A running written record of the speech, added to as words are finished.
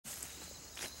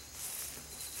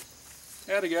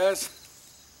Howdy guys,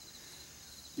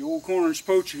 the old Cornish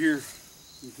poacher here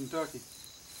in Kentucky.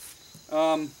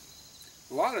 A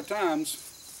lot of times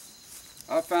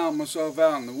I found myself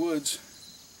out in the woods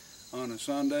on a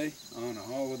Sunday, on a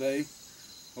holiday,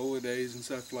 holy days and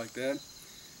stuff like that,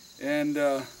 and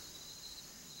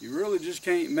you really just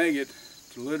can't make it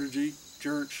to liturgy,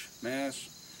 church,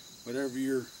 mass, whatever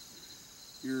your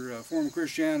form of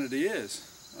Christianity is,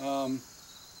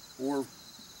 or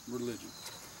religion.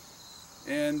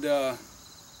 And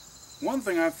one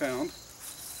thing I found,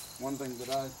 one thing that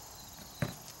I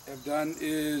have done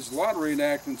is a lot of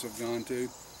reenactments I've gone to.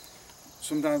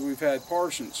 Sometimes we've had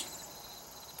parsons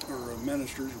or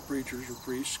ministers or preachers or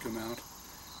priests come out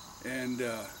and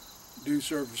do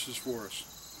services for us.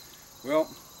 Well,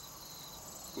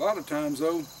 a lot of times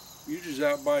though, you're just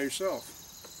out by yourself.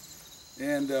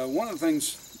 And one of the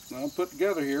things I put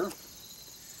together here,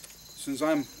 since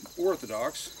I'm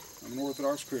Orthodox, I'm an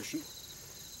Orthodox Christian,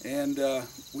 and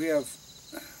we have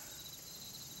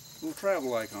little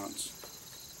travel icons.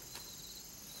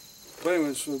 But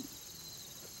anyways, so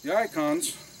the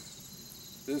icons,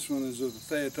 this one is of the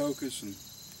Theotokos and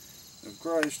of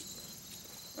Christ.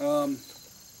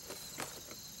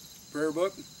 Prayer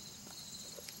book,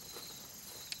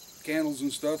 candles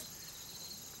and stuff.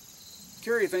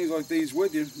 Carry things like these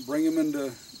with you. Bring them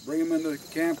into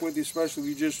camp with you, especially if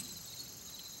you're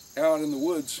just out in the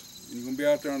woods and you're gonna be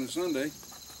out there on a Sunday.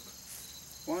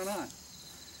 Why not?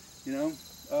 You know,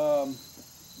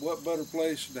 what better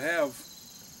place to have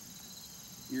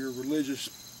your religious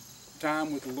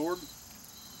time with the Lord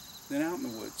than out in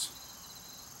the woods?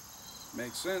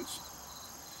 Makes sense.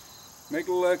 Make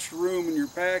a little extra room in your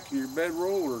pack, in your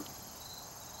bedroll, or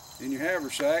in your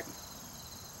haversack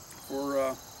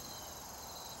for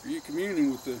you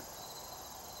communing with the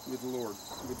Lord,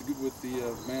 with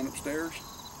the man upstairs,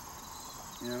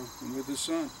 you know, and with His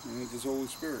Son and with His Holy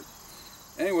Spirit.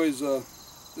 Anyways,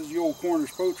 this is the old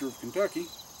Cornish poacher of Kentucky.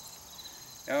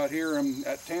 Out here I'm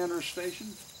at Tanner's Station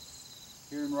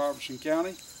here in Robertson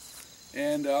County,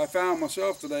 and I found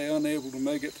myself today unable to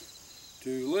make it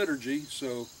to liturgy,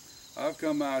 so I've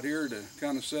come out here to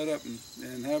kind of set up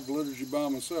and have liturgy by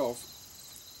myself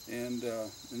and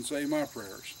say my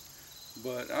prayers.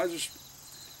 But I just,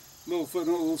 a little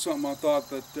footnote, a little something I thought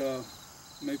that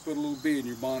may put a little bee in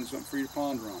your bonnet, something for you to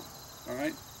ponder on. All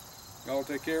right? Y'all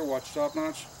take care, watch Top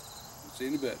Notch. See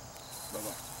you in a bit.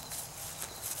 Bye-bye.